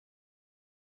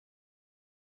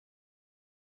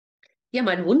Ja,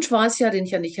 mein Wunsch war es ja, den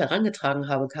ich ja nicht herangetragen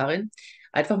habe, Karin,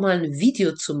 einfach mal ein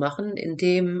Video zu machen, in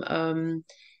dem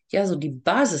ja so die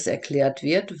Basis erklärt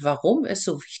wird, warum es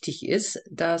so wichtig ist,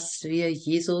 dass wir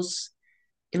Jesus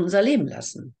in unser Leben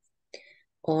lassen.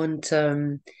 Und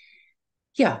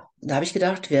ja, da habe ich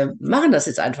gedacht, wir machen das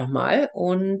jetzt einfach mal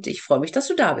und ich freue mich, dass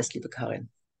du da bist, liebe Karin.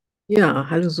 Ja,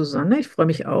 hallo Susanne, ich freue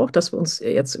mich auch, dass wir uns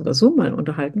jetzt über Zoom mal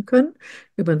unterhalten können,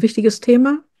 über ein wichtiges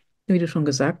Thema, wie du schon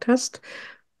gesagt hast,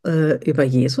 über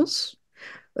Jesus.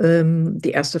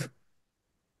 Die erste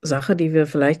Sache, die wir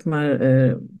vielleicht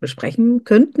mal besprechen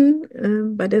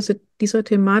könnten bei dieser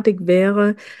Thematik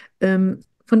wäre, von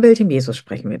welchem Jesus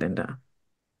sprechen wir denn da?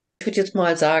 Ich würde jetzt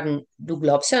mal sagen, du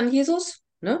glaubst ja an Jesus,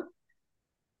 ne?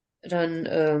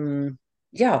 Dann,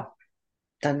 ja,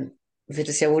 dann wird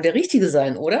es ja wohl der Richtige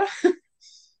sein, oder?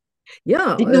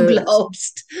 Ja, Den du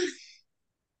glaubst.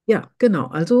 ja, genau.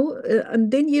 Also an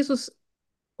den Jesus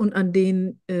und an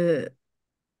den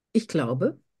ich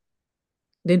glaube,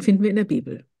 den finden wir in der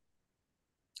Bibel.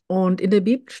 Und in der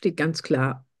Bibel steht ganz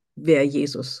klar, wer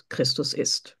Jesus Christus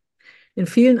ist. In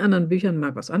vielen anderen Büchern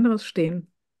mag was anderes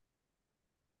stehen.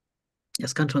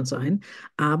 Das kann schon sein.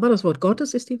 Aber das Wort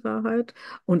Gottes ist die Wahrheit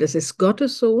und es ist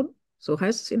Gottes Sohn, so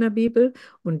heißt es in der Bibel.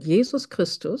 Und Jesus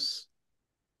Christus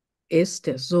ist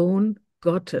der Sohn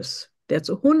Gottes, der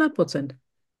zu 100%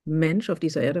 Mensch auf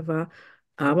dieser Erde war,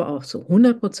 aber auch zu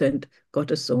 100%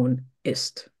 Gottes Sohn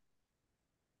ist.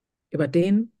 Über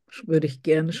den würde ich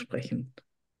gerne sprechen.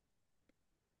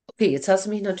 Okay, jetzt hast du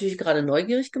mich natürlich gerade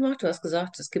neugierig gemacht. Du hast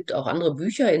gesagt, es gibt auch andere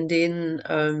Bücher, in denen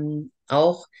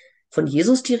auch von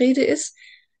Jesus die Rede ist.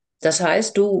 Das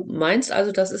heißt, du meinst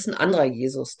also, das ist ein anderer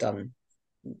Jesus dann,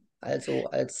 also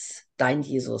als dein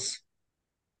Jesus.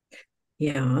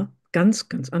 Ja, ganz,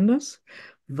 ganz anders,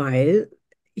 weil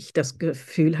ich das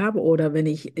Gefühl habe, oder wenn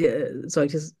ich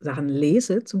solche Sachen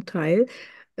lese, zum Teil,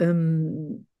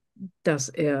 ähm, dass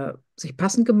er sich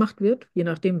passend gemacht wird, je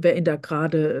nachdem, wer ihn da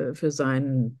gerade für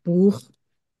sein Buch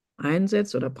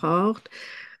einsetzt oder braucht.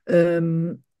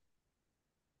 Ähm,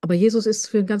 aber Jesus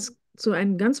ist zu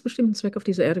einem ganz bestimmten Zweck auf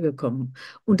diese Erde gekommen.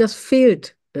 Und das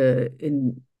fehlt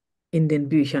in den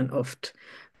Büchern oft.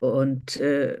 Und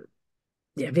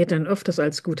der wird dann öfters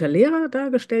als guter Lehrer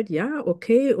dargestellt, ja,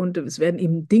 okay, und es werden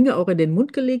ihm Dinge auch in den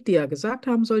Mund gelegt, die er gesagt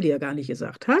haben soll, die er gar nicht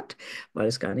gesagt hat, weil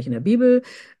es gar nicht in der Bibel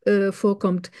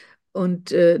vorkommt.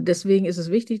 Und deswegen ist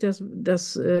es wichtig, dass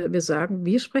wir sagen,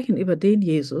 wir sprechen über den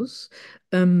Jesus,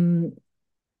 ähm,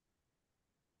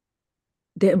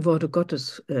 der im Worte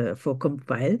Gottes vorkommt,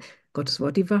 weil Gottes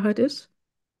Wort die Wahrheit ist,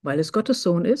 weil es Gottes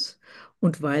Sohn ist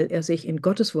und weil er sich in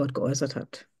Gottes Wort geäußert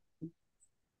hat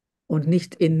und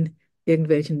nicht in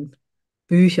irgendwelchen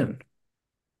Büchern,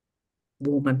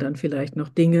 wo man dann vielleicht noch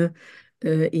Dinge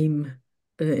ihm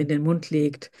in den Mund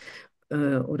legt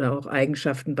oder auch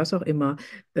Eigenschaften, was auch immer,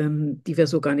 die wir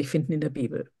so gar nicht finden in der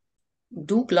Bibel.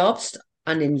 Du glaubst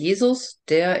an den Jesus,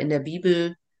 der in der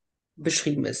Bibel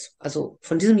beschrieben ist. Also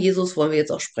von diesem Jesus wollen wir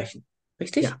jetzt auch sprechen.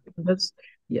 Richtig? Ja,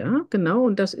 ja, genau,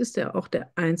 und das ist ja auch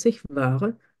der einzig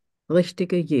wahre,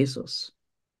 richtige Jesus.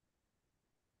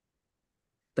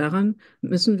 Daran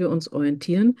müssen wir uns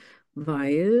orientieren,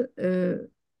 weil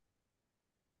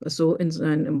es so in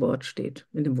seinem Wort steht,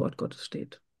 in dem Wort Gottes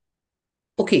steht.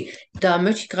 Okay, da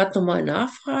möchte ich gerade nochmal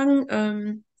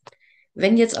nachfragen.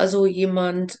 Wenn jetzt also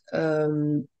jemand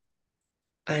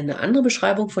eine andere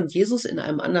Beschreibung von Jesus in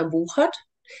einem anderen Buch hat,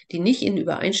 die nicht in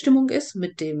Übereinstimmung ist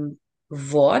mit dem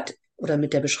Wort oder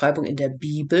mit der Beschreibung in der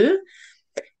Bibel,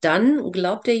 dann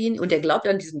glaubt derjenige, und er glaubt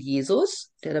an diesen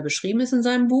Jesus, der da beschrieben ist in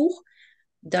seinem Buch,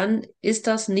 dann ist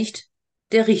das nicht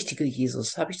der richtige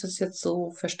Jesus. Habe ich das jetzt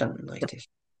so verstanden, Ja, richtig?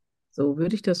 so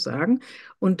würde ich das sagen.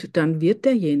 Und dann wird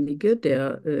derjenige,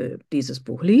 der dieses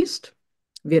Buch liest,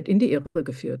 wird in die Irre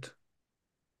geführt.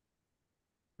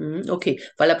 Okay,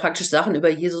 weil er praktisch Sachen über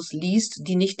Jesus liest,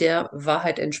 die nicht der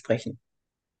Wahrheit entsprechen.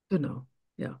 Genau,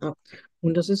 ja. Okay.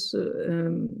 Und das ist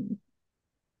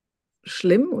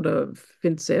schlimm oder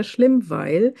finde es sehr schlimm,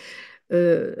 weil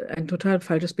ein total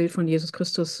falsches Bild von Jesus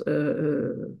Christus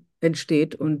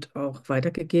entsteht und auch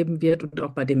weitergegeben wird und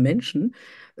auch bei den Menschen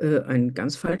ein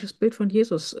ganz falsches Bild von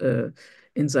Jesus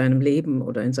in seinem Leben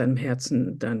oder in seinem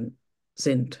Herzen dann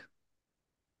sind.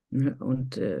 Ne?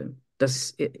 Und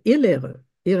das ist ihre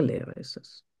Lehre ist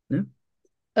es. Ne?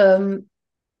 Ähm,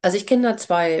 Also ich kenne da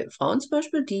zwei Frauen zum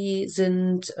Beispiel, die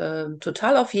sind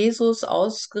total auf Jesus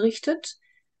ausgerichtet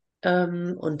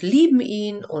und lieben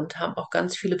ihn und haben auch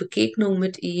ganz viele Begegnungen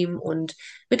mit ihm und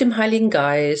mit dem Heiligen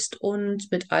Geist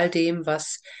und mit all dem,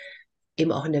 was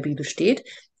eben auch in der Bibel steht.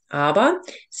 Aber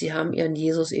sie haben ihren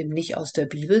Jesus eben nicht aus der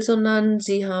Bibel, sondern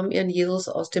sie haben ihren Jesus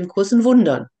aus dem Kurs in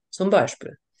Wundern zum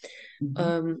Beispiel.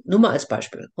 Mhm. Nur mal als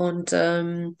Beispiel. Und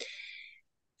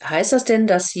heißt das denn,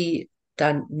 dass sie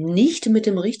dann nicht mit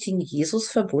dem richtigen Jesus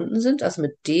verbunden sind, also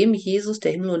mit dem Jesus,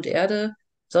 der Himmel und Erde,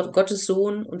 Gottes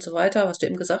Sohn und so weiter, was du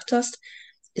eben gesagt hast?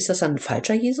 Ist das dann ein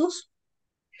falscher Jesus?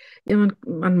 Ja,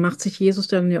 man macht sich Jesus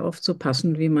dann ja oft so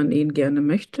passend, wie man ihn gerne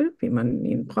möchte, wie man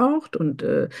ihn braucht und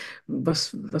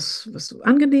was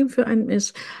angenehm für einen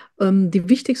ist. Die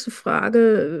wichtigste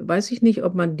Frage, weiß ich nicht,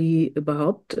 ob man die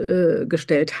überhaupt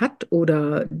gestellt hat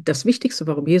oder das Wichtigste,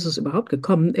 warum Jesus überhaupt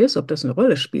gekommen ist, ob das eine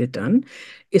Rolle spielt dann,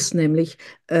 ist nämlich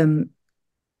ähm,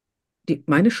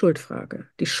 meine Schuldfrage,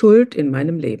 die Schuld in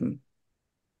meinem Leben.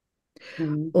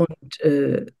 Mhm. Und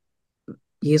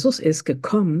Jesus ist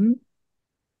gekommen,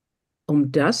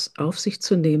 um das auf sich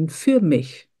zu nehmen für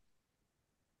mich.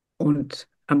 Und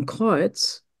am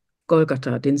Kreuz,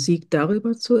 Golgatha, den Sieg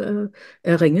darüber zu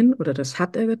erringen, oder das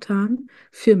hat er getan,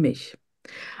 für mich.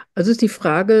 Also ist die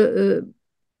Frage,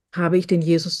 habe ich den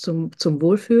Jesus zum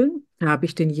Wohlfühlen? Habe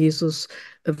ich den Jesus,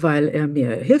 weil er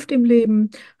mir hilft im Leben?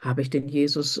 Habe ich den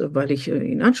Jesus, weil ich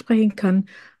ihn ansprechen kann?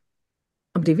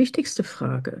 Aber die wichtigste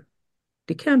Frage,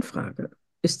 die Kernfrage,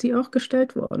 ist die auch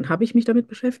gestellt worden? Habe ich mich damit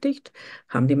beschäftigt?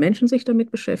 Haben die Menschen sich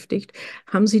damit beschäftigt?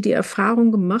 Haben sie die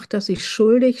Erfahrung gemacht, dass sie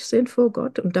schuldig sind vor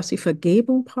Gott und dass sie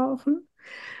Vergebung brauchen?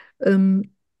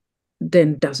 Ähm,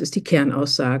 denn das ist die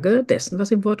Kernaussage dessen,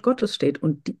 was im Wort Gottes steht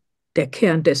und der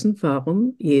Kern dessen,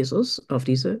 warum Jesus auf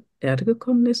diese Erde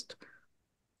gekommen ist.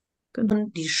 Genau.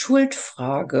 Und die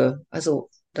Schuldfrage, also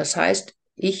das heißt,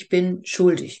 ich bin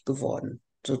schuldig geworden,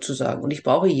 sozusagen, und ich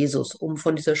brauche Jesus, um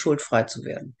von dieser Schuld frei zu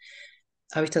werden.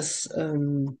 Habe ich das,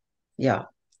 ja,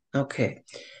 okay.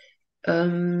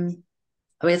 Ähm,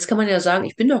 aber jetzt kann man ja sagen,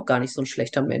 ich bin doch gar nicht so ein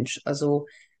schlechter Mensch. Also,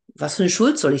 was für eine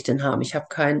Schuld soll ich denn haben? Ich habe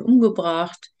keinen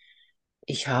umgebracht.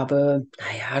 Ich habe,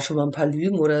 naja, schon mal ein paar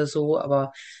Lügen oder so,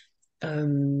 aber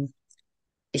ähm,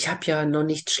 ich habe ja noch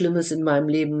nichts Schlimmes in meinem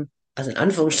Leben, also in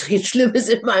Anführungsstrichen Schlimmes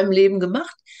in meinem Leben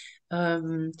gemacht.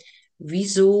 Ähm,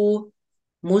 wieso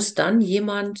muss dann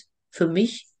jemand für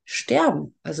mich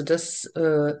sterben? Also das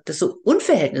ist so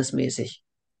unverhältnismäßig.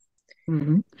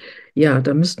 Mhm. Ja,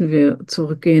 da müssten wir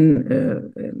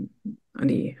zurückgehen an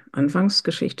die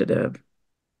Anfangsgeschichte der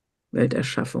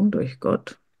Welterschaffung durch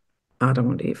Gott, Adam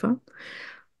und Eva.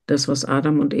 Das, was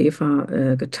Adam und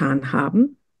Eva getan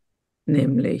haben,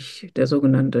 nämlich der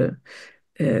sogenannte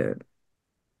äh,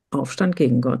 Aufstand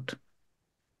gegen Gott.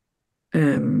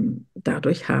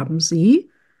 Dadurch haben sie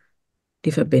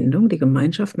die Verbindung, die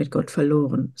Gemeinschaft mit Gott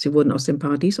verloren. Sie wurden aus dem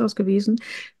Paradies ausgewiesen,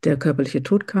 der körperliche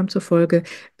Tod kam zur Folge.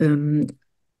 Ähm,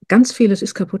 Ganz vieles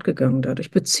ist kaputt gegangen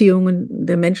dadurch. Beziehungen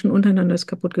der Menschen untereinander ist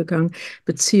kaputt gegangen.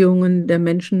 Beziehungen der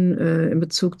Menschen in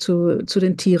Bezug zu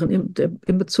den Tieren,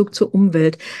 in Bezug zur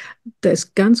Umwelt. Da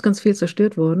ist ganz, ganz viel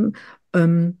zerstört worden.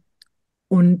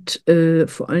 Und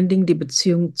vor allen Dingen die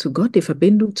Beziehung zu Gott, die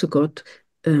Verbindung zu Gott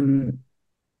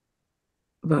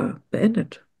war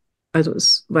beendet.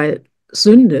 Weil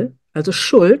Sünde, also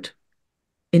Schuld,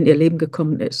 in ihr Leben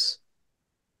gekommen ist.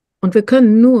 Und wir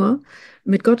können nur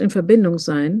mit Gott in Verbindung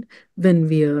sein, wenn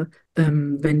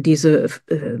diese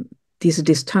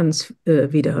Distanz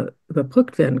wieder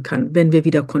überbrückt werden kann, wenn wir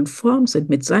wieder konform sind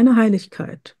mit seiner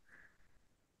Heiligkeit.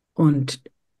 Und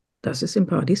das ist im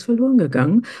Paradies verloren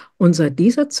gegangen. Und seit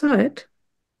dieser Zeit,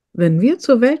 wenn wir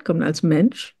zur Welt kommen als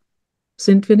Mensch,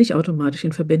 sind wir nicht automatisch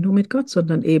in Verbindung mit Gott,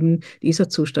 sondern eben dieser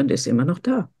Zustand ist immer noch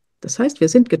da. Das heißt, wir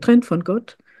sind getrennt von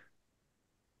Gott,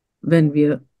 wenn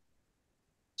wir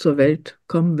zur Welt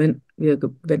kommen,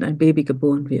 wenn ein Baby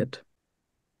geboren wird.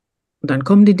 Und dann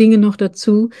kommen die Dinge noch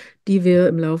dazu, die wir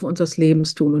im Laufe unseres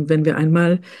Lebens tun. Und wenn wir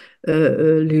einmal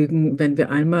lügen, wenn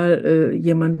wir einmal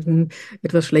jemandem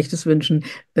etwas Schlechtes wünschen,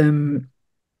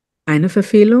 eine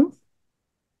Verfehlung,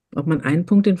 ob man einen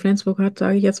Punkt in Flensburg hat,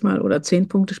 sage ich jetzt mal, oder 10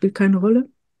 Punkte, spielt keine Rolle.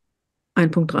 Ein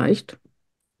Punkt reicht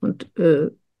und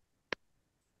du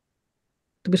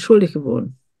bist schuldig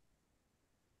geworden.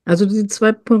 Also die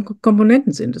zwei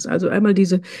Komponenten sind es. Also einmal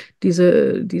diese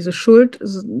Schuld,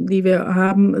 die wir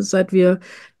haben, seit wir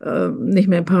nicht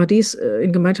mehr im Paradies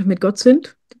in Gemeinschaft mit Gott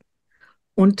sind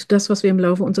und das, was wir im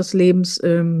Laufe unseres Lebens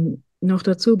noch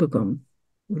dazu bekommen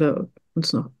oder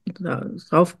uns noch da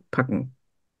draufpacken,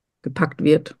 gepackt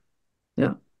wird.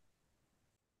 Ja.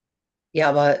 Ja,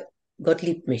 aber Gott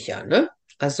liebt mich ja, ne?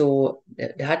 Also,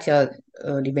 der hat ja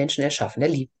die Menschen erschaffen, er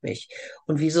liebt mich.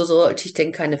 Und wieso sollte ich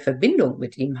denn keine Verbindung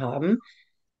mit ihm haben?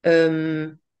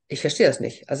 Ähm, ich verstehe das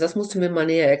nicht. Also, das musst du mir mal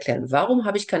näher erklären. Warum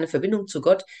habe ich keine Verbindung zu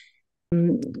Gott?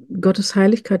 Gottes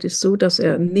Heiligkeit ist so, dass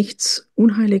er nichts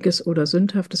Unheiliges oder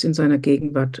Sündhaftes in seiner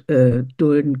Gegenwart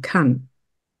dulden kann.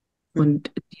 Hm.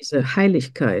 Und diese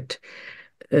Heiligkeit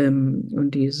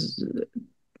und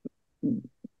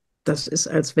Das ist,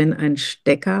 als wenn ein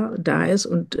Stecker da ist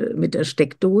und mit der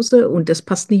Steckdose und das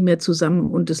passt nicht mehr zusammen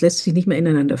und es lässt sich nicht mehr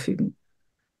ineinander fügen.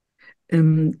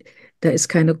 Ähm, Da ist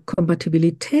keine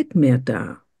Kompatibilität mehr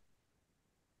da.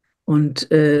 Und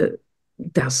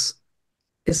das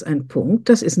ist ein Punkt,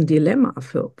 das ist ein Dilemma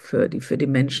für die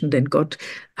Menschen, denn Gott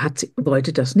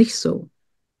wollte das nicht so.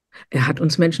 Er hat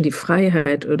uns Menschen die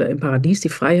Freiheit oder im Paradies die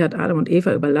Freiheit, Adam und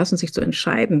Eva überlassen, sich zu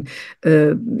entscheiden,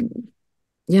 äh,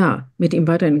 ja, mit ihm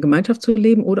weiter in Gemeinschaft zu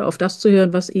leben oder auf das zu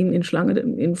hören, was ihnen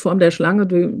in Form der Schlange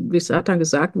durch Satan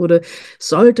gesagt wurde,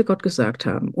 sollte Gott gesagt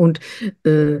haben. Und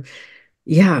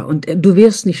ja, und du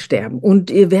wirst nicht sterben und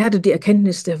ihr werdet die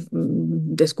Erkenntnis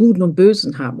des Guten und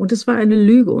Bösen haben. Und es war eine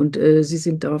Lüge und sie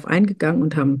sind darauf eingegangen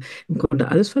und haben im Grunde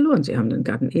alles verloren. Sie haben den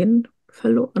Garten Eden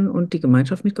verloren und die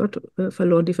Gemeinschaft mit Gott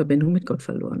verloren, die Verbindung mit Gott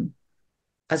verloren.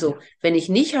 Also, Ja, wenn ich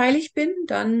nicht heilig bin,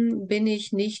 dann bin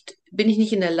ich nicht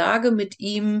in der Lage, mich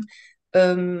ihm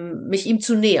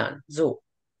zu nähern. So.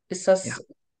 Ist ja. das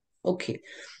okay?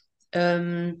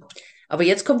 Ähm, aber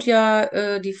jetzt kommt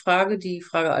ja die Frage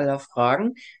aller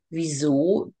Fragen.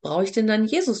 Wieso brauche ich denn dann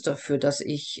Jesus dafür, dass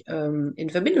ich in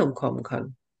Verbindung kommen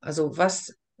kann? Also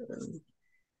was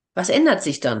ändert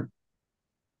sich dann?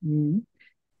 Mhm.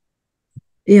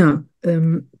 Ja,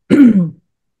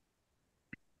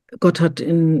 Gott hat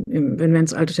wenn wir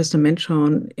ins Alte Testament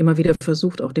schauen, immer wieder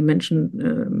versucht, auch die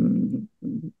Menschen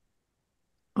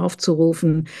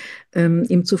aufzurufen,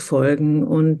 ihm zu folgen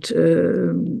und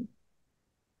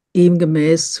ihm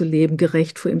gemäß zu leben,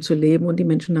 gerecht vor ihm zu leben. Und die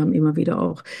Menschen haben immer wieder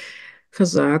auch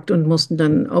versagt und mussten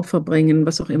dann Opfer bringen,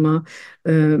 was auch immer.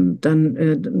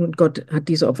 Und Gott hat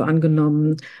diese Opfer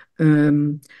angenommen.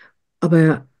 Ähm,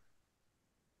 aber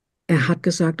er hat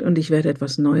gesagt, und ich werde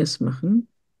etwas Neues machen.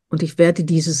 Und ich werde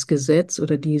dieses Gesetz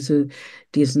oder diesen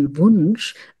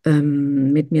Wunsch,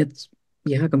 mit mir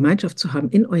ja, Gemeinschaft zu haben,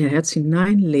 in euer Herz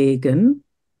hineinlegen.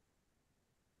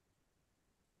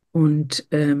 Und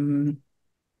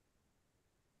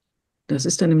das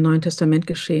ist dann im Neuen Testament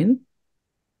geschehen.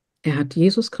 Er hat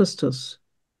Jesus Christus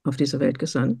auf diese Welt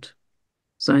gesandt,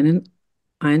 seinen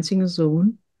einzigen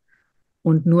Sohn,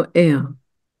 und nur er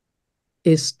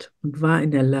ist und war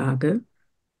in der Lage,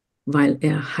 weil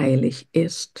er heilig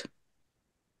ist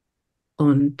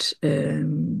und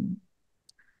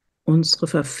unsere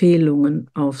Verfehlungen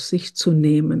auf sich zu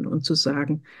nehmen und zu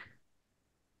sagen,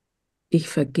 ich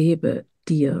vergebe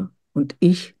dir und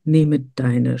ich nehme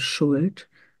deine Schuld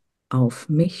auf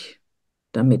mich,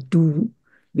 damit du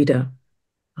wieder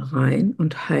rein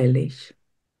und heilig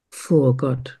vor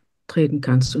Gott treten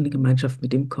kannst und in die Gemeinschaft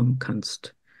mit ihm kommen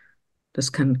kannst.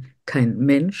 Das kann kein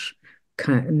Mensch,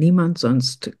 niemand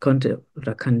sonst konnte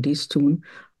oder kann dies tun,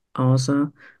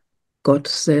 außer Gott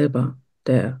selber,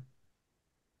 der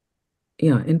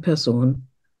ja in Person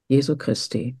Jesu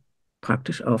Christi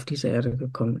praktisch auf diese Erde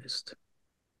gekommen ist.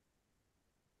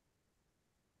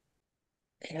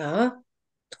 Ja,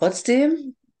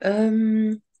 trotzdem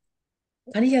kann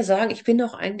ich ja sagen, ich bin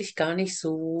doch eigentlich gar nicht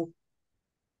so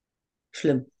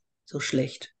schlimm, so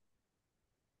schlecht.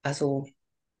 Also,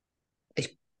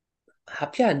 ich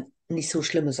habe ja nicht so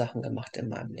schlimme Sachen gemacht in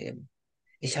meinem Leben.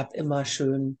 Ich habe immer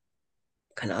schön,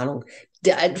 keine Ahnung,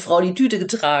 der alten Frau die Tüte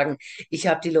getragen. Ich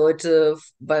habe die Leute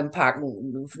beim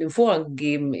Parken den Vorrang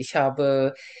gegeben. Ich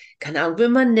habe, keine Ahnung, bin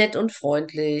immer nett und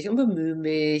freundlich und bemühe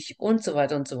mich und so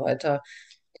weiter und so weiter.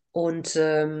 Und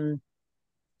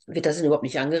wird das denn überhaupt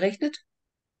nicht angerechnet?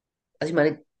 Also ich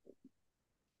meine,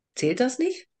 zählt das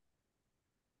nicht?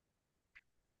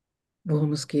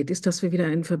 Worum es geht, ist, dass wir wieder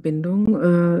in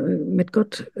Verbindung mit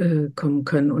Gott kommen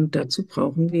können. Und dazu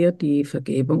brauchen wir die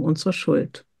Vergebung unserer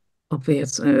Schuld. Ob wir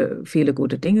jetzt viele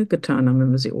gute Dinge getan haben,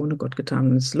 wenn wir sie ohne Gott getan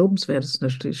haben, ist lobenswert, ist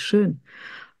natürlich schön.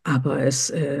 Aber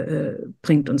es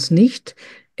bringt uns nicht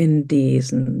in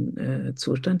diesen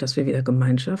Zustand, dass wir wieder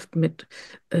Gemeinschaft mit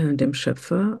dem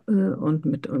Schöpfer und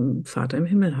mit dem Vater im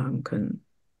Himmel haben können.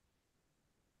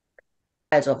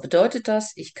 Also bedeutet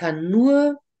das, ich kann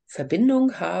nur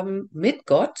Verbindung haben mit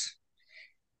Gott,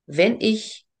 wenn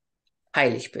ich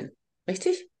heilig bin.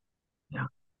 Richtig? Ja,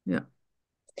 ja,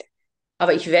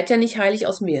 Aber ich werde ja nicht heilig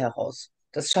aus mir heraus.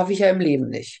 Das schaffe ich ja im Leben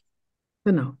nicht.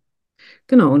 genau.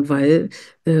 Genau, und weil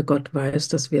Gott weiß,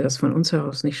 dass wir das von uns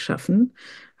heraus nicht schaffen,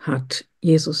 hat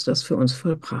Jesus das für uns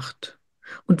vollbracht.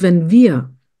 Und wenn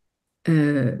wir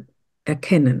äh,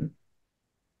 erkennen,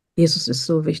 Jesus ist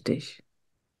so wichtig,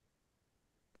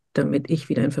 damit ich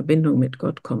wieder in Verbindung mit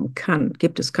Gott kommen kann,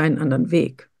 gibt es keinen anderen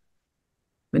Weg.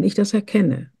 Wenn ich das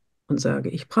erkenne und sage,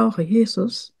 ich brauche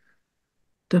Jesus,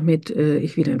 damit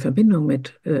ich wieder in Verbindung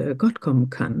mit Gott kommen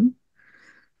kann,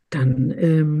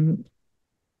 dann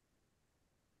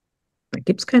Da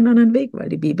gibt es keinen anderen Weg, weil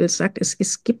die Bibel sagt,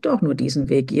 es gibt auch nur diesen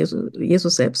Weg.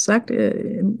 Jesus selbst sagt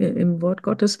im Wort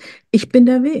Gottes, ich bin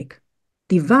der Weg,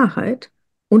 die Wahrheit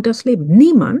und das Leben.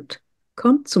 Niemand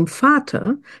kommt zum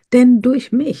Vater, denn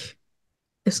durch mich.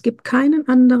 Es gibt keinen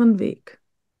anderen Weg.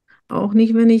 Auch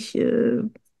nicht, wenn ich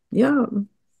ja,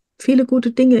 viele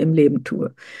gute Dinge im Leben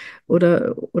tue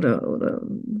oder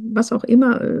was auch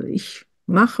immer ich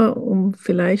mache, um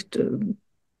vielleicht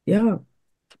ja,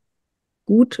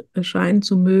 gut erscheinen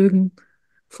zu mögen,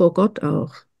 vor Gott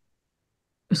auch.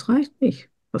 Es reicht nicht.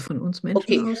 Aber von uns Menschen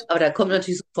Okay, aus. aber da kommt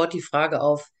natürlich sofort die Frage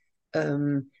auf,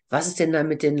 was ist denn da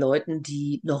mit den Leuten,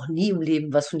 die noch nie im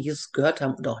Leben was von Jesus gehört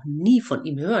haben und auch nie von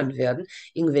ihm hören werden?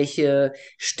 Irgendwelche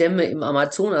Stämme im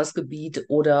Amazonasgebiet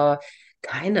oder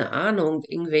keine Ahnung,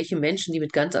 irgendwelche Menschen, die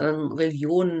mit ganz anderen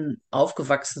Religionen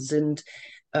aufgewachsen sind,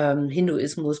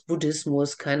 Hinduismus,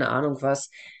 Buddhismus, keine Ahnung was,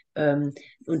 ähm,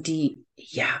 und die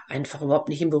ja einfach überhaupt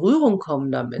nicht in Berührung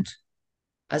kommen damit.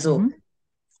 Also, Mhm.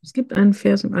 Es gibt einen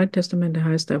Vers im Alten Testament, der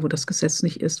heißt, da wo das Gesetz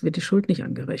nicht ist, wird die Schuld nicht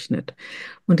angerechnet.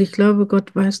 Und ich glaube,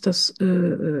 Gott weiß das,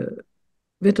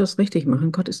 wird das richtig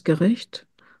machen. Gott ist gerecht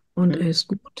und hm, er ist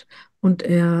gut und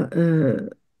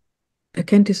er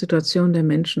kennt die Situation der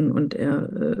Menschen und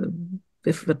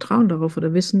wir vertrauen darauf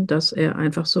oder wissen, dass er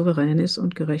einfach souverän ist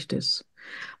und gerecht ist.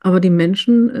 Aber die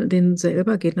Menschen, denen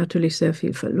selber geht natürlich sehr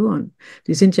viel verloren.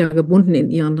 Sie sind ja gebunden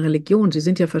in ihren Religionen, sie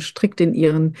sind ja verstrickt in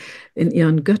ihren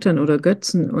Göttern oder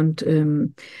Götzen und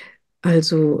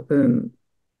also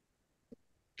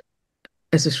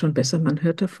es ist schon besser, man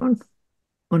hört davon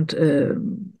und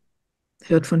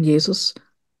hört von Jesus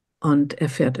und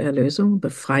erfährt Erlösung,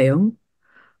 Befreiung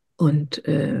und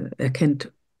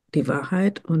erkennt die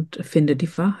Wahrheit und findet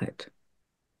die Wahrheit.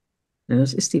 Ja,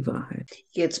 das ist die Wahrheit.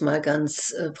 jetzt mal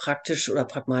ganz praktisch oder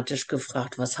pragmatisch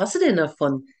gefragt, was hast du denn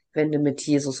davon, wenn du mit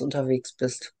Jesus unterwegs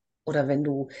bist? Oder wenn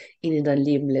du ihn in dein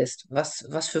Leben lässt?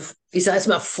 Was für, ich sage jetzt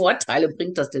mal, Vorteile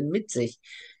bringt das denn mit sich?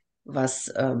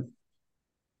 Was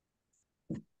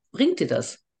bringt dir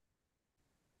das?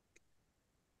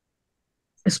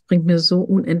 Es bringt mir so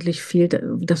unendlich viel,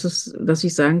 dass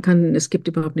ich sagen kann, es gibt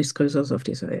überhaupt nichts Größeres auf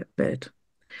dieser Welt.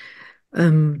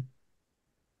 Ähm,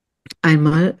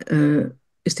 einmal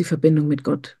ist die Verbindung mit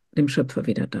Gott, dem Schöpfer,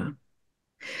 wieder da.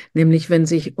 Nämlich, wenn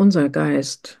sich unser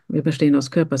Geist, wir bestehen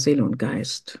aus Körper, Seele und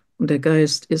Geist, und der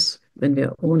Geist ist, wenn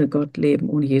wir ohne Gott leben,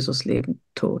 ohne Jesus leben,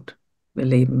 tot. Wir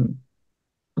leben,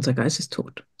 unser Geist ist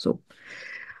tot. So.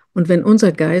 Und wenn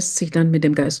unser Geist sich dann mit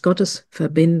dem Geist Gottes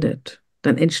verbindet,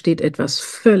 dann entsteht etwas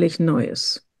völlig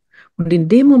Neues. Und in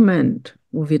dem Moment,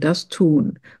 wo wir das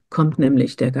tun, kommt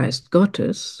nämlich der Geist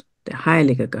Gottes, der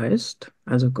Heilige Geist,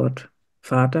 also Gott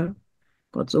Vater,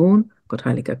 Gott Sohn, Gott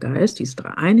Heiliger Geist, diese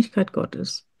Dreieinigkeit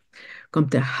Gottes,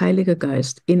 kommt der Heilige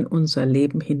Geist in unser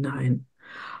Leben hinein.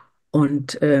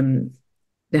 Und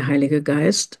der Heilige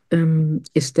Geist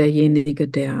ist derjenige,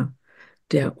 der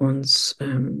uns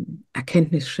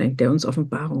Erkenntnis schenkt, der uns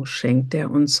Offenbarung schenkt,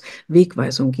 der uns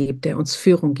Wegweisung gibt, der uns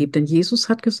Führung gibt. Denn Jesus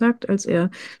hat gesagt, als er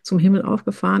zum Himmel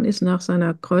aufgefahren ist nach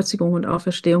seiner Kreuzigung und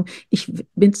Auferstehung, ich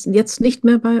bin jetzt nicht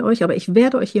mehr bei euch, aber ich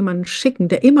werde euch jemanden schicken,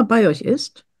 der immer bei euch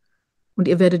ist und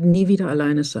ihr werdet nie wieder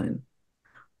alleine sein.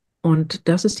 Und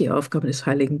das ist die Aufgabe des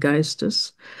Heiligen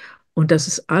Geistes. Und das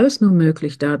ist alles nur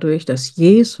möglich dadurch, dass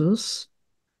Jesus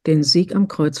den Sieg am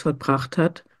Kreuz vollbracht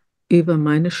hat über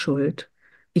meine Schuld.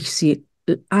 Ich sie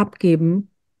abgeben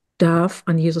darf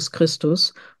an Jesus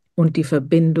Christus und die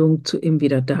Verbindung zu ihm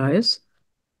wieder da ist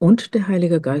und der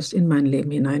Heilige Geist in mein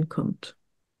Leben hineinkommt.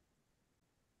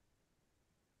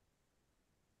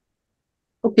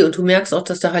 Okay, und du merkst auch,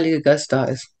 dass der Heilige Geist da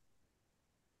ist.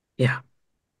 Ja,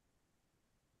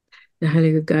 der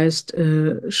Heilige Geist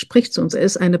spricht zu uns. Er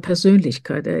ist eine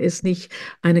Persönlichkeit. Er ist nicht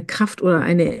eine Kraft oder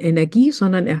eine Energie,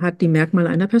 sondern er hat die Merkmale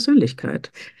einer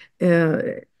Persönlichkeit.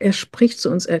 Er spricht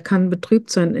zu uns. Er kann betrübt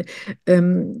sein,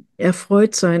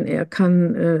 erfreut sein. Er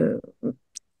kann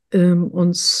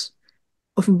uns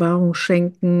Offenbarung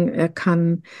schenken. Er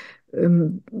kann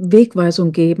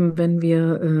Wegweisung geben, wenn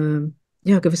wir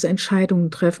ja, gewisse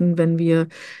Entscheidungen treffen, wenn wir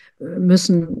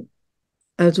müssen.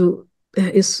 Also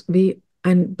er ist wie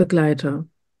ein Begleiter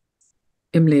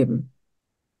im Leben.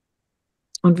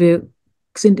 Und wir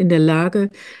sind in der Lage,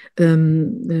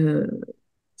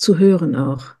 zu hören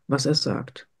auch, was er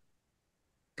sagt.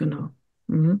 Genau.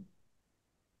 Mhm.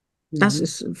 Das Mhm.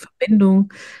 ist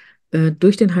Verbindung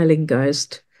durch den Heiligen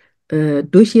Geist,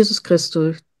 durch Jesus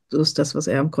Christus, das, was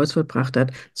er am Kreuz vollbracht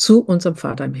hat, zu unserem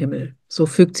Vater im Himmel. So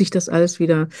fügt sich das alles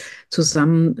wieder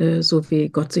zusammen, so wie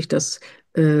Gott sich das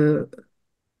äh,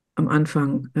 am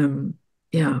Anfang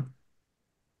ja,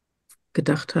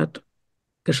 gedacht hat,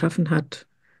 geschaffen hat.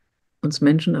 uns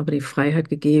Menschen aber die Freiheit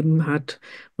gegeben hat,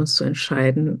 uns zu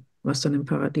entscheiden, was dann im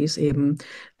Paradies eben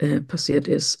passiert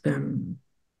ist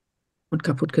und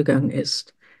kaputt gegangen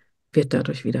ist, wird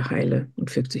dadurch wieder heile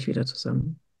und fügt sich wieder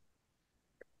zusammen.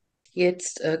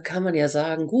 Jetzt kann man ja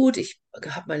sagen, gut, ich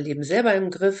habe mein Leben selber im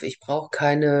Griff, ich brauche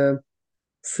keine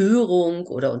Führung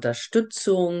oder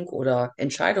Unterstützung oder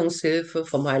Entscheidungshilfe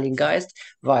vom Heiligen Geist,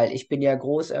 weil ich bin ja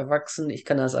groß erwachsen, ich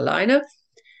kann das alleine.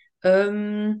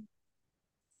 Ähm,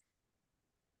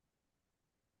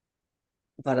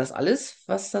 War das alles,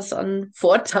 was das an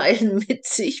Vorteilen mit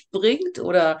sich bringt?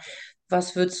 Oder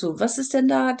was ist denn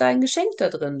da dein Geschenk da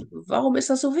drin? Warum ist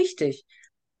das so wichtig?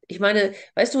 Ich meine,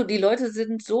 weißt du, die Leute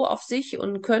sind so auf sich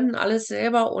und können alles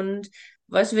selber und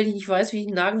weißt du, wenn ich nicht weiß, wie ich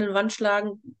einen Nagel in die Wand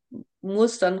schlagen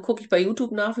muss, dann gucke ich bei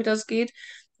YouTube nach, wie das geht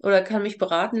oder kann mich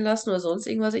beraten lassen oder sonst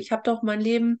irgendwas. Ich habe doch mein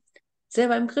Leben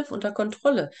selber im Griff, unter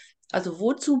Kontrolle. Also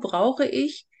wozu brauche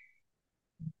ich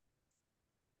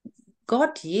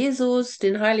Gott, Jesus,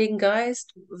 den Heiligen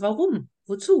Geist? Warum?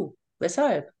 Wozu?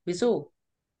 Weshalb? Wieso?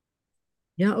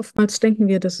 Ja, oftmals denken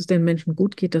wir, dass es den Menschen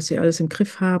gut geht, dass sie alles im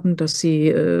Griff haben, dass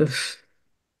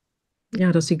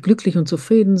ja, dass sie glücklich und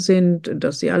zufrieden sind,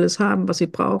 dass sie alles haben, was sie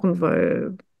brauchen,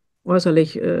 weil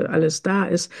äußerlich alles da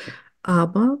ist.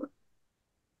 Aber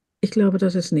ich glaube,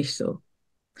 das ist nicht so.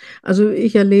 Also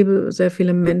ich erlebe sehr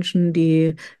viele Menschen,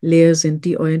 die leer sind,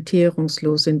 die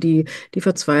orientierungslos sind, die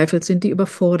verzweifelt sind, die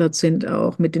überfordert sind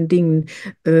auch mit den Dingen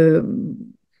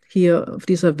hier auf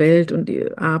dieser Welt und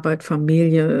die Arbeit,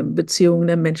 Familie, Beziehungen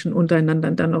der Menschen untereinander,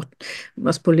 und dann noch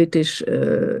was politisch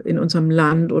in unserem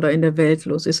Land oder in der Welt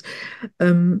los ist.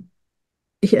 Ähm,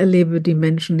 Ich erlebe die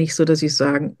Menschen nicht so, dass sie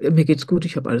sagen, mir geht's gut,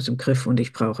 ich habe alles im Griff und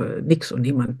ich brauche nichts und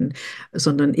niemanden,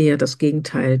 sondern eher das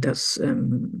Gegenteil, dass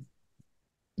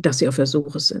sie auf der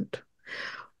Suche sind.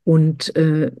 Und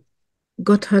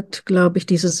Gott hat, glaube ich,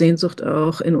 diese Sehnsucht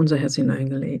auch in unser Herz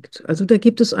hineingelegt. Also da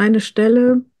gibt es eine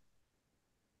Stelle,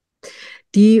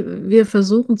 die wir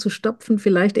versuchen zu stopfen,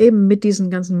 vielleicht eben mit diesen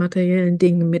ganzen materiellen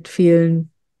Dingen, mit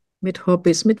vielen, mit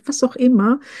Hobbys, mit was auch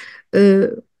immer, äh,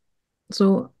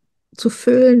 so zu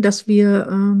füllen, dass wir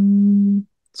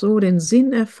so den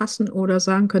Sinn erfassen oder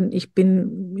sagen können,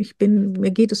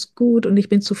 mir geht es gut und ich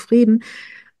bin zufrieden.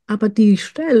 Aber die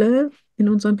Stelle in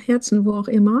unserem Herzen, wo auch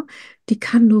immer, die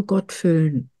kann nur Gott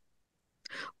füllen.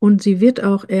 Und sie wird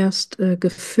auch erst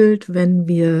gefüllt, wenn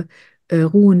wir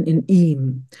ruhen in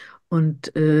ihm.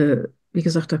 Und wie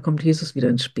gesagt, da kommt Jesus wieder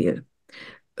ins Spiel.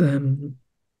 Ähm,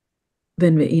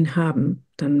 Wenn wir ihn haben,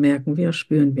 dann merken wir,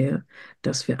 spüren wir,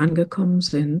 dass wir angekommen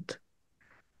sind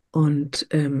und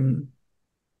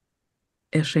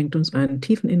er schenkt uns einen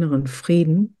tiefen inneren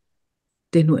Frieden,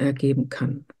 den nur er geben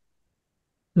kann.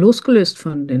 Losgelöst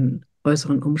von den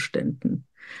äußeren Umständen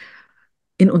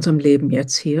in unserem Leben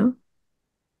jetzt hier.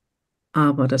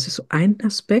 Aber das ist so ein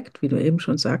Aspekt, wie du eben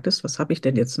schon sagtest, was habe ich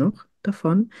denn jetzt noch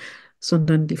davon?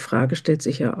 Sondern die Frage stellt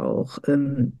sich ja auch,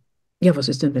 ja, was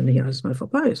ist denn, wenn hier alles mal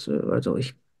vorbei ist? Also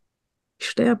ich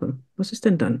sterbe. Was ist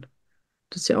denn dann?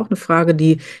 Das ist ja auch eine Frage,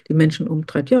 die die Menschen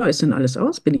umtreibt. Ja, ist denn alles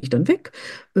aus? Bin ich dann weg?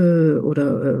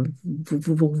 Oder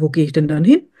wo gehe ich denn dann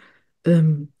hin?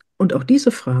 Und auch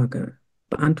diese Frage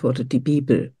beantwortet die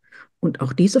Bibel. Und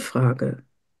auch diese Frage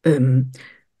ähm,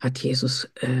 hat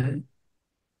Jesus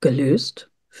gelöst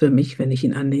für mich, wenn ich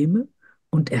ihn annehme.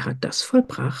 Und er hat das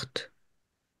vollbracht,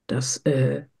 dass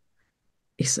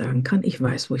ich sagen kann, ich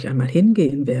weiß, wo ich einmal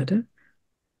hingehen werde,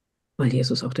 weil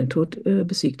Jesus auch den Tod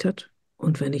besiegt hat.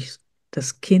 Und wenn ich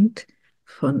das Kind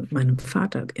von meinem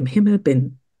Vater im Himmel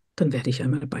bin, dann werde ich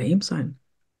einmal bei ihm sein.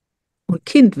 Und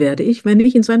Kind werde ich, wenn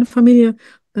ich in seine Familie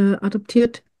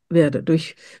adoptiert werde,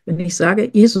 wenn ich sage,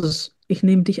 Jesus, ich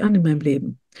nehme dich an in meinem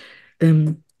Leben.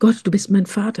 Gott, du bist mein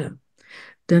Vater.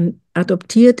 Dann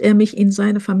adoptiert er mich in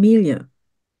seine Familie.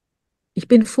 Ich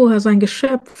bin vorher sein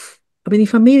Geschöpf, aber in die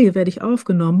Familie werde ich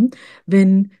aufgenommen,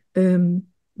 wenn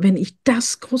ich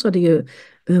das Großartige,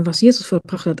 was Jesus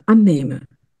vollbracht hat, annehme.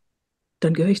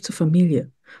 Dann gehöre ich zur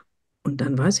Familie. Und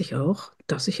dann weiß ich auch,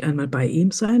 dass ich einmal bei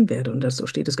ihm sein werde. Und das, so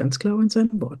steht es ganz klar in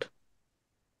seinem Wort.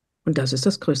 Und das ist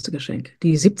das größte Geschenk.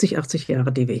 Die 70, 80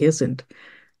 Jahre, die wir hier sind,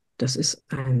 das ist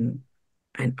ein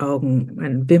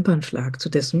Wimpernschlag zu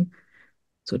dem,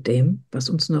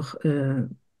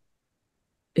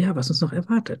 ja, was uns noch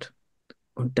erwartet.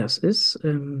 Und das ist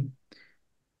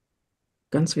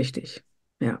ganz wichtig.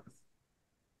 Ja,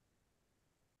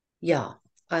 Ja,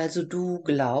 also du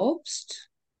glaubst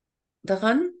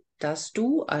daran, dass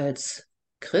du als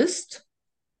Christ,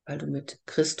 weil du mit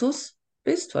Christus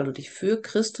bist, weil du dich für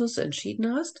Christus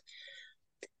entschieden hast,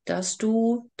 dass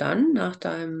du dann nach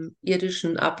deinem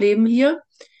irdischen Ableben hier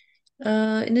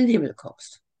in den Himmel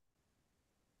kommst.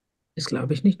 Das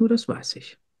glaube ich nicht nur, das weiß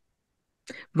ich.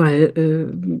 Weil,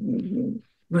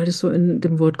 weil es so in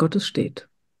dem Wort Gottes steht,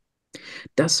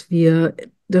 dass wir,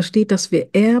 da steht, dass wir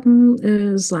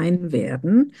Erben sein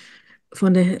werden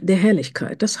von der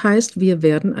Herrlichkeit. Das heißt, wir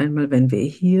werden einmal, wenn wir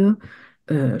hier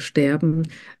sterben,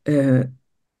 äh,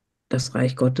 das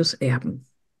Reich Gottes erben.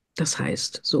 Das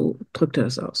heißt, so drückt er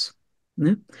das aus.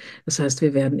 Ne? Das heißt,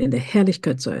 wir werden in der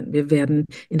Herrlichkeit sein, wir werden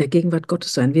in der Gegenwart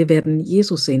Gottes sein, wir werden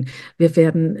Jesus sehen, wir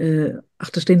werden, ach,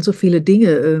 da stehen so viele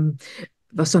Dinge,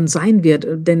 was dann sein wird,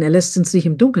 denn er lässt uns nicht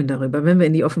im Dunkeln darüber. Wenn wir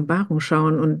in die Offenbarung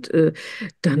schauen und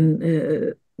dann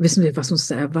wissen wir, was uns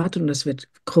da erwartet und das wird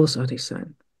großartig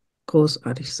sein.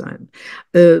 Großartig sein.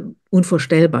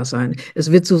 Unvorstellbar sein.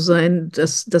 Es wird so sein,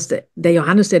 dass der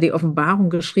Johannes, der die Offenbarung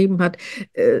geschrieben hat,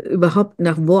 überhaupt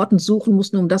nach Worten suchen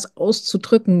muss, nur um das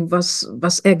auszudrücken,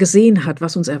 was er gesehen hat,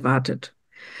 was uns erwartet.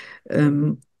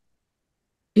 Ähm,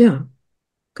 ja,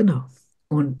 genau.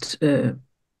 Und wir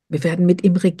werden mit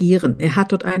ihm regieren. Er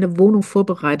hat dort eine Wohnung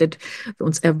vorbereitet,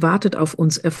 uns erwartet auf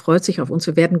uns, er freut sich auf uns.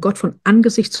 Wir werden Gott von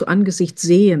Angesicht zu Angesicht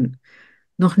sehen.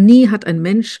 Noch nie hat ein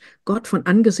Mensch Gott von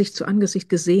Angesicht zu Angesicht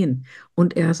gesehen.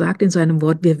 Und er sagt in seinem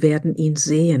Wort, wir werden ihn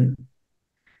sehen.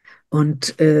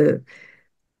 Und ja,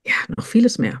 noch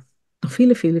vieles mehr. Noch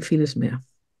vieles mehr.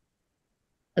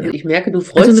 Also Ja. ich merke, du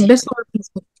Also freust eine dich. bessere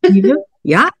Perspektive.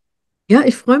 Ja, ja,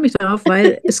 ich freue mich darauf,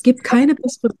 weil es gibt keine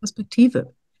bessere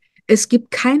Perspektive. Es gibt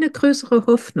keine größere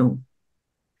Hoffnung,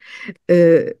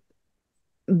 äh,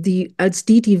 als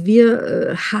die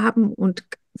wir haben und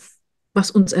was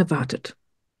uns erwartet.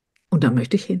 Und da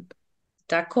möchte ich hin.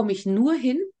 Da komme ich nur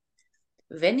hin,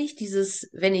 wenn ich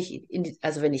wenn ich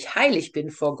also wenn ich heilig bin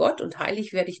vor Gott, und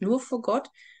heilig werde ich nur vor Gott,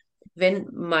 wenn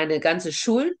meine ganze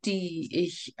Schuld, die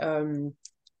ich,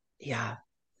 ja,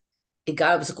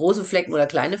 egal ob es große Flecken oder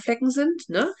kleine Flecken sind,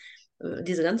 ne,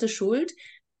 diese ganze Schuld,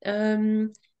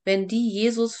 ähm, wenn die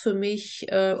Jesus für mich,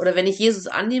 oder wenn ich Jesus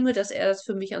annehme, dass er das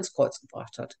für mich ans Kreuz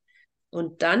gebracht hat.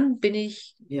 Und dann bin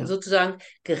ich Ja, sozusagen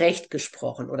gerecht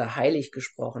gesprochen oder heilig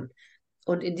gesprochen.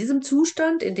 Und in diesem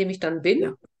Zustand, in dem ich dann bin,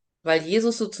 ja, weil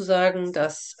Jesus sozusagen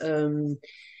das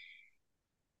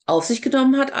auf sich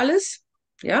genommen hat, alles,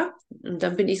 ja, und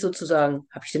dann bin ich sozusagen,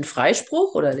 habe ich den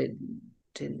Freispruch oder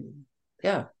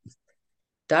ja,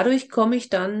 dadurch komme ich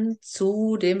dann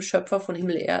zu dem Schöpfer von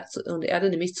Himmel und Erde,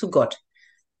 nämlich zu Gott,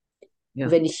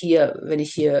 ja. wenn ich hier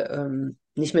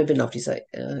nicht mehr bin auf dieser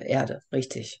Erde,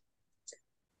 richtig.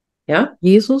 Ja?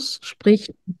 Jesus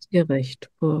spricht uns gerecht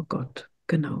vor Gott.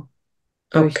 Genau.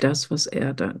 Durch Okay. das, was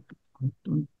er dann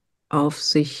und auf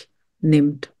sich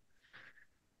nimmt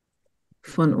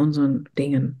von unseren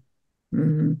Dingen.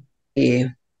 Mhm.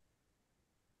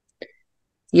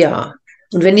 Ja.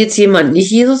 Und wenn jetzt jemand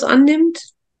nicht Jesus annimmt,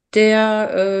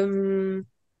 der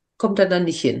kommt dann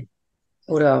nicht hin.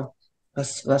 Oder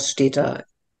was steht da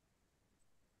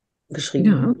geschrieben?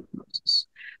 Ja,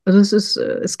 also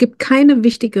es gibt keine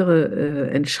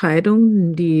wichtigere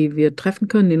Entscheidung, die wir treffen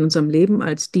können in unserem Leben,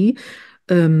 als die,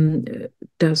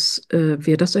 dass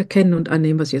wir das erkennen und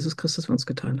annehmen, was Jesus Christus für uns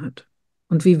getan hat.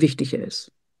 Und wie wichtig er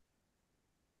ist.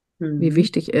 Wie Mhm.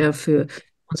 wichtig er für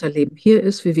unser Leben hier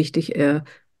ist, wie wichtig er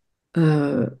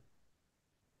äh,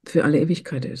 für alle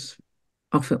Ewigkeit ist.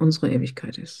 Auch für unsere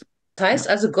Ewigkeit ist. Das heißt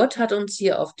Ja, also, Gott hat uns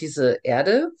hier auf diese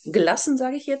Erde gelassen,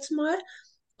 sage ich jetzt mal,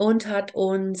 und hat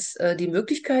uns die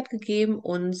Möglichkeit gegeben,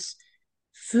 uns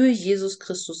für Jesus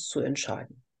Christus zu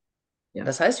entscheiden. ja.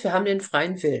 Das heißt, wir haben den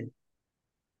freien Willen.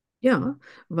 Ja,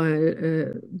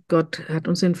 weil Gott hat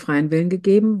uns den freien Willen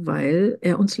gegeben, weil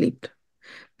er uns liebt.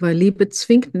 Weil Liebe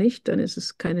zwingt nicht, dann ist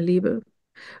es keine Liebe.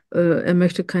 Er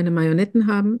möchte keine Marionetten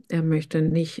haben, er möchte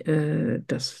nicht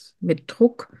das mit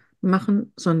Druck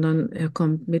machen, sondern er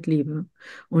kommt mit Liebe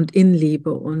und in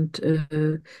Liebe. Und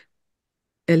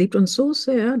er liebt uns so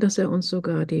sehr, dass er uns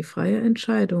sogar die freie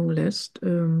Entscheidung lässt,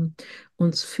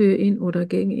 uns für ihn oder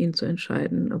gegen ihn zu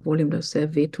entscheiden, obwohl ihm das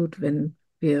sehr wehtut, wenn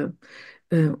wir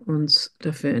uns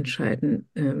dafür entscheiden,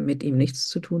 mit ihm nichts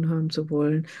zu tun haben zu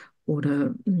wollen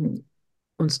oder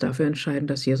uns dafür entscheiden,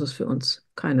 dass Jesus für uns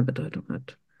keine Bedeutung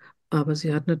hat. Aber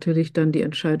sie hat natürlich dann die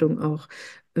Entscheidung auch,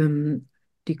 ähm,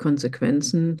 die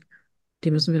Konsequenzen,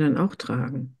 die müssen wir dann auch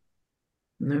tragen.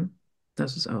 Ne?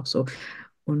 Das ist auch so.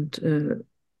 Und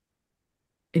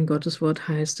in Gottes Wort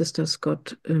heißt es, dass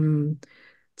Gott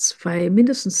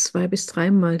mindestens zwei bis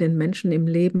dreimal den Menschen im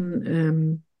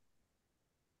Leben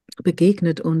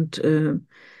begegnet und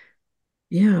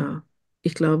ja,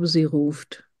 ich glaube, sie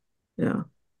ruft. Ja.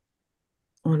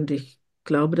 Und ich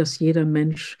glaube, dass jeder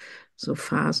Mensch so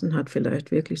Phasen hat,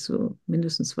 vielleicht wirklich so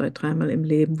mindestens zwei, dreimal im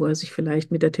Leben, wo er sich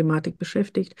vielleicht mit der Thematik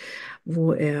beschäftigt,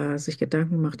 wo er sich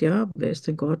Gedanken macht, ja, wer ist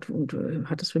denn Gott und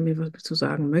hat es für mich was zu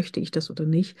sagen, möchte ich das oder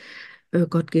nicht?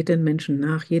 Gott geht den Menschen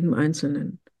nach, jedem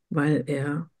Einzelnen, weil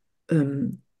er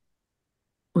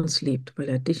uns liebt, weil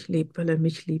er dich liebt, weil er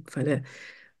mich liebt, weil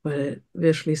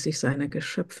wir schließlich seine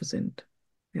Geschöpfe sind.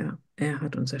 Ja, er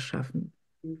hat uns erschaffen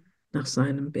nach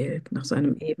seinem Bild, nach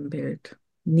seinem Ebenbild.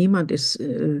 Niemand ist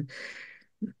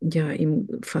ja ihm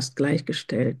fast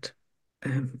gleichgestellt.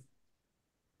 Ähm,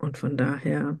 und von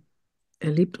daher,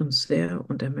 er liebt uns sehr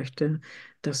und er möchte,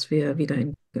 dass wir wieder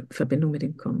in Verbindung mit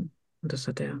ihm kommen. Und das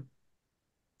hat er.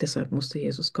 Deshalb musste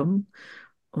Jesus kommen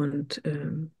und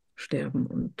sterben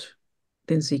und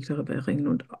den Sieg darüber erringen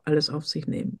und alles auf sich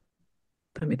nehmen,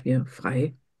 damit wir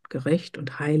frei, gerecht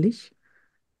und heilig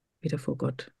wieder vor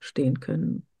Gott stehen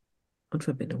können und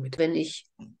Verbindung mit ihm. Wenn ich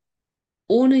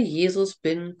ohne Jesus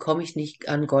bin, komme ich nicht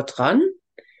an Gott ran,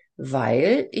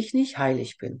 weil ich nicht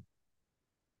heilig bin.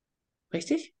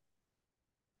 Richtig?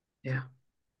 Ja,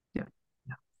 ja,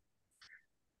 ja,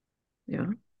 ja,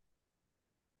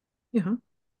 ja,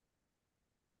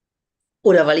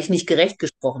 Oder weil ich nicht gerecht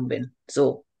gesprochen bin.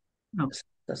 So. genau.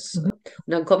 Und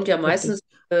dann kommt ja Richtig. meistens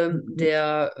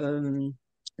der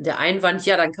Einwand,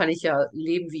 ja, dann kann ich ja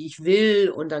leben, wie ich will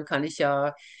und dann kann ich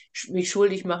ja mich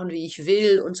schuldig machen, wie ich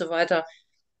will und so weiter.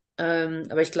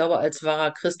 Aber ich glaube, als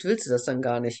wahrer Christ willst du das dann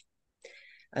gar nicht.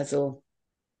 Also,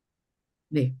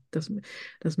 Nee,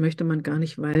 das möchte man gar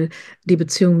nicht, weil die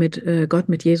Beziehung mit Gott,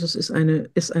 mit Jesus ist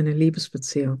eine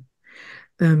Liebesbeziehung.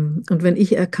 Und wenn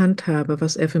ich erkannt habe,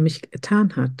 was er für mich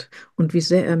getan hat und wie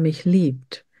sehr er mich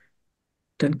liebt,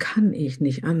 dann kann ich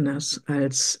nicht anders,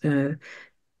 als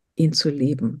ihn zu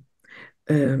lieben.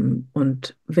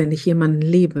 Und wenn ich jemanden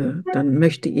liebe, dann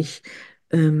möchte ich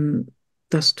ähm,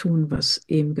 das tun, was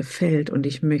ihm gefällt. Und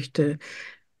ich missbrauche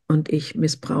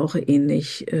ihn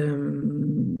nicht,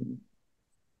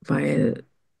 weil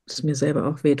es mir selber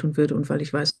auch wehtun würde und weil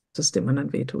ich weiß, dass es dem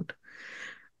anderen wehtut.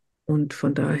 Und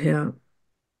von daher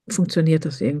funktioniert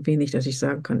das irgendwie nicht, dass ich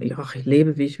sagen kann, ach, ich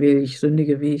lebe, wie ich will, ich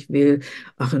sündige, wie ich will,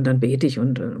 ach, und dann bete ich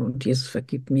und Jesus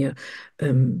vergibt mir.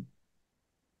 Ähm,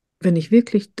 Wenn ich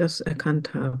wirklich das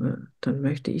erkannt habe, dann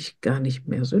möchte ich gar nicht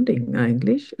mehr sündigen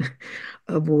eigentlich,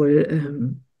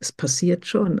 obwohl es passiert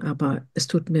schon, aber es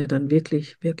tut mir dann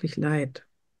wirklich, wirklich leid,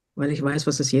 weil ich weiß,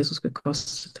 was es Jesus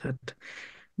gekostet hat,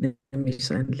 nämlich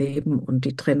sein Leben und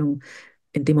die Trennung.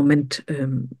 In dem Moment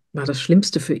war das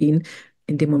Schlimmste für ihn,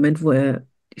 in dem Moment, wo er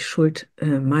die Schuld,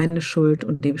 meine Schuld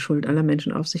und die Schuld aller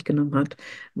Menschen auf sich genommen hat,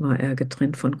 war er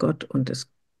getrennt von Gott und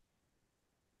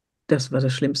das war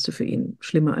das Schlimmste für ihn,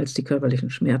 schlimmer als die körperlichen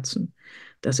Schmerzen,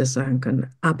 dass er sagen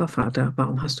kann, aber Vater,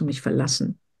 warum hast du mich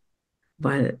verlassen?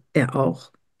 Weil er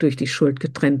auch durch die Schuld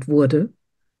getrennt wurde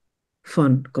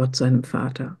von Gott, seinem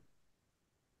Vater.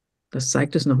 Das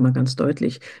zeigt es nochmal ganz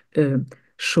deutlich. Äh,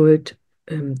 Schuld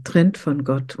trennt von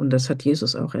Gott und das hat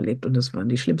Jesus auch erlebt und das waren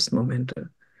die schlimmsten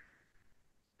Momente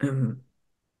ähm,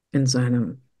 in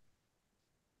seinem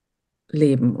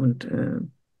Leben und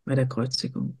bei der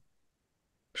Kreuzigung.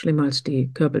 Schlimmer als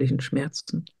die körperlichen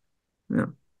Schmerzen.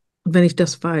 Ja. Und wenn ich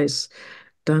das weiß,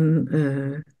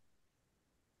 dann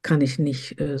kann ich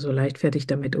nicht so leichtfertig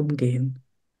damit umgehen.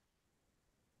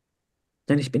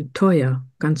 Denn ich bin teuer,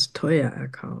 ganz teuer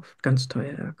erkauft, ganz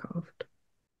teuer erkauft.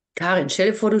 Karin,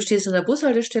 stell dir vor, du stehst an der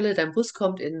Bushaltestelle, dein Bus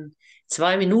kommt in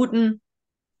 2 Minuten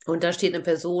und da steht eine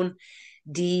Person,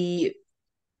 die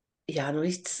ja noch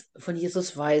nichts von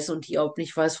Jesus weiß und die auch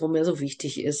nicht weiß, warum er so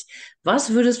wichtig ist.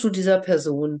 Was würdest du dieser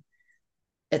Person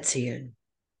erzählen?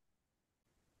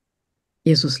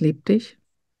 Jesus liebt dich.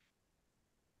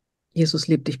 Jesus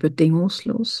liebt dich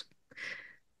bedingungslos.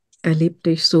 Er liebt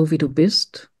dich so, wie du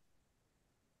bist.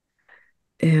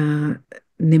 Er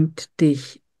nimmt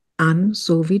dich an,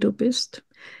 so wie du bist.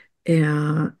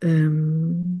 Er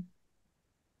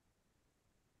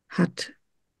hat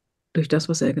durch das,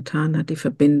 was er getan hat, die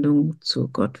Verbindung zu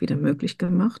Gott wieder möglich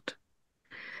gemacht.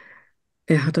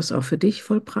 Er hat das auch für dich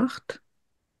vollbracht.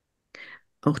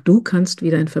 Auch du kannst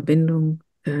wieder in Verbindung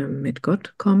mit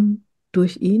Gott kommen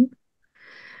durch ihn.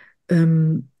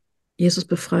 Ähm, Jesus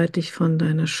befreit dich von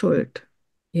deiner Schuld.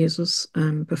 Jesus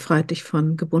befreit dich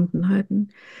von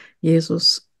Gebundenheiten.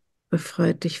 Jesus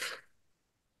befreit dich,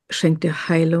 schenkt dir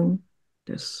Heilung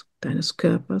deines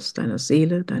Körpers, deiner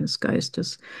Seele, deines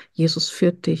Geistes. Jesus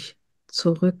führt dich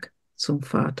zurück zum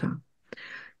Vater.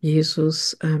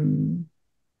 Jesus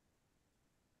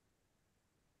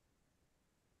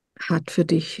hat für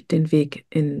dich den Weg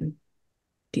in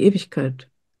die Ewigkeit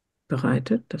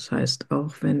bereitet. Das heißt,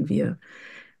 auch wenn wir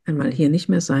einmal hier nicht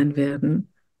mehr sein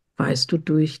werden, weißt du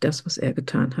durch das, was er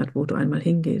getan hat, wo du einmal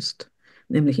hingehst,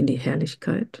 nämlich in die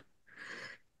Herrlichkeit,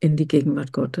 in die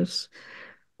Gegenwart Gottes.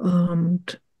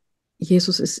 Und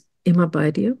Jesus ist immer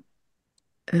bei dir.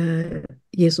 Äh,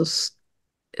 Jesus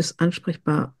ist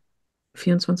ansprechbar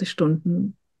 24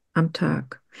 Stunden am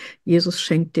Tag. Jesus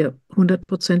schenkt dir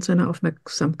 100% seiner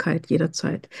Aufmerksamkeit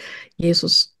jederzeit.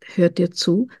 Jesus hört dir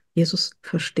zu. Jesus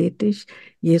versteht dich.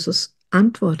 Jesus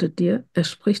antwortet dir. Er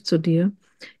spricht zu dir.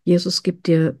 Jesus gibt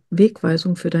dir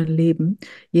Wegweisung für dein Leben.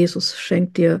 Jesus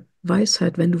schenkt dir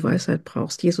Weisheit, wenn du Weisheit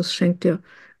brauchst. Jesus schenkt dir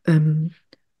ähm,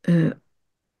 äh,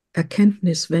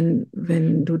 Erkenntnis, wenn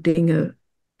du Dinge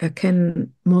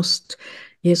erkennen musst.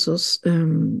 Jesus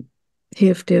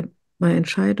hilft dir bei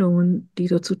Entscheidungen, die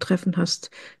du zu treffen hast,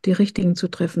 die richtigen zu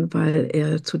treffen, weil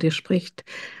er zu dir spricht.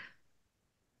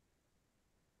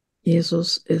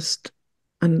 Jesus ist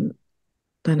an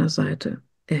deiner Seite.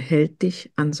 Er hält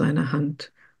dich an seiner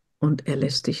Hand und er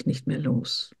lässt dich nicht mehr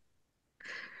los.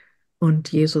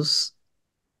 Und Jesus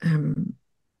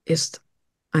ist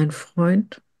ein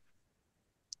Freund,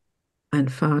 ein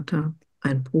Vater,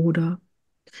 ein Bruder,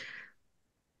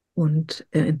 und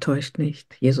er enttäuscht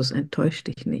nicht. Jesus enttäuscht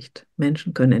dich nicht.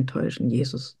 Menschen können enttäuschen.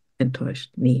 Jesus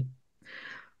enttäuscht nie.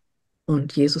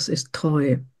 Und Jesus ist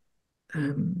treu.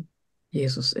 Ähm,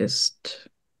 Jesus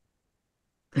ist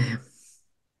äh,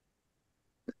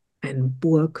 eine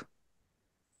Burg,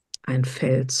 ein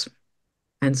Fels,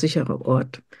 ein sicherer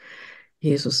Ort.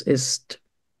 Jesus ist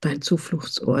dein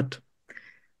Zufluchtsort.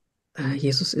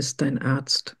 Jesus ist dein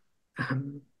Arzt.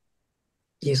 Ähm,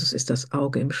 Jesus ist das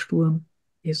Auge im Sturm.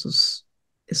 Jesus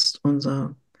ist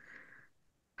unser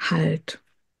Halt.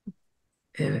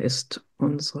 Er ist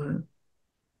unsere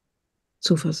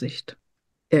Zuversicht.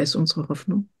 Er ist unsere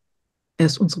Hoffnung. Er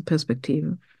ist unsere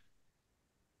Perspektive.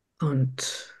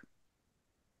 Und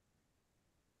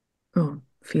oh,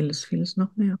 vieles, vieles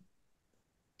noch mehr.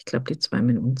 Ich glaube, die 2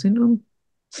 Minuten sind um.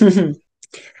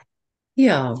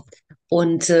 Ja,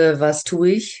 und was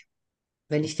tue ich,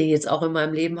 wenn ich den jetzt auch in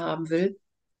meinem Leben haben will?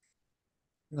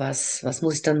 Was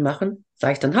muss ich dann machen?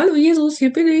 Sage ich dann, hallo Jesus,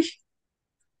 hier bin ich.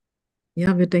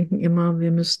 Ja, wir denken immer,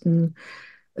 wir müssten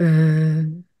äh,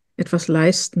 etwas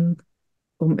leisten,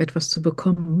 um etwas zu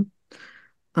bekommen.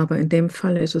 Aber in dem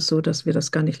Fall ist es so, dass wir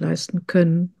das gar nicht leisten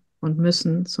können und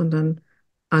müssen, sondern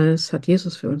alles hat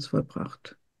Jesus für uns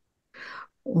vollbracht.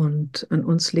 Und an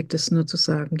uns liegt es nur zu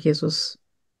sagen, Jesus,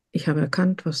 ich habe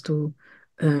erkannt, was du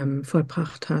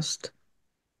vollbracht hast.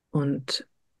 Und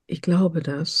ich glaube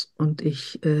das und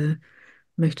ich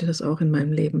möchte das auch in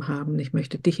meinem Leben haben. Ich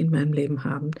möchte dich in meinem Leben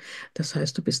haben. Das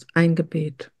heißt, du bist ein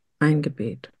Gebet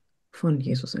von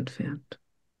Jesus entfernt.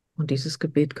 Und dieses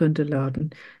Gebet könnte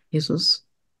lauten, Jesus,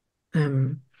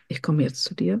 ich komme jetzt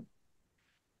zu dir.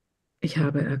 Ich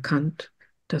habe erkannt,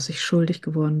 dass ich schuldig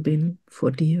geworden bin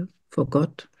vor dir, vor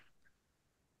Gott.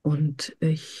 Und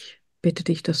ich bitte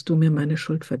dich, dass du mir meine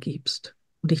Schuld vergibst.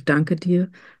 Und ich danke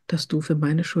dir, dass du für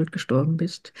meine Schuld gestorben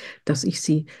bist, dass ich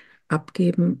sie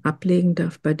ablegen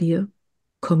darf bei dir.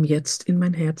 Komm jetzt in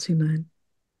mein Herz hinein.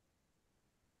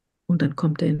 Und dann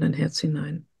kommt er in dein Herz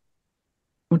hinein.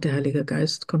 Und der Heilige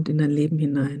Geist kommt in dein Leben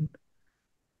hinein.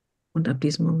 Und ab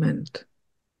diesem Moment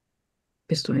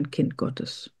bist du ein Kind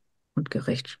Gottes und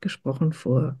gerecht gesprochen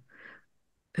vor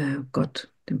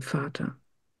Gott, dem Vater.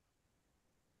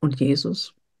 Und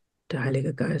Jesus, der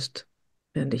Heilige Geist,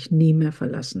 werden dich nie mehr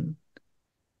verlassen.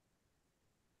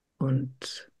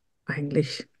 Und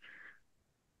eigentlich,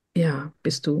 ja,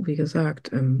 bist du, wie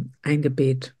gesagt, ein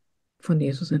Gebet von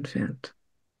Jesus entfernt.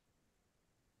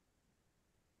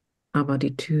 Aber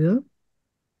die Tür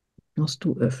musst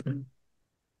du öffnen.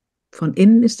 Von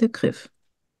innen ist der Griff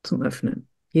zum Öffnen.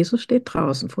 Jesus steht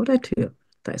draußen vor der Tür.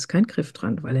 Da ist kein Griff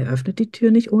dran, weil er öffnet die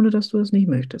Tür nicht, ohne dass du es nicht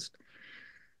möchtest.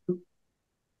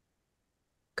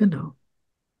 Genau.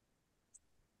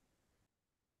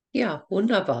 Ja,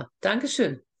 wunderbar.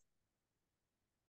 Dankeschön.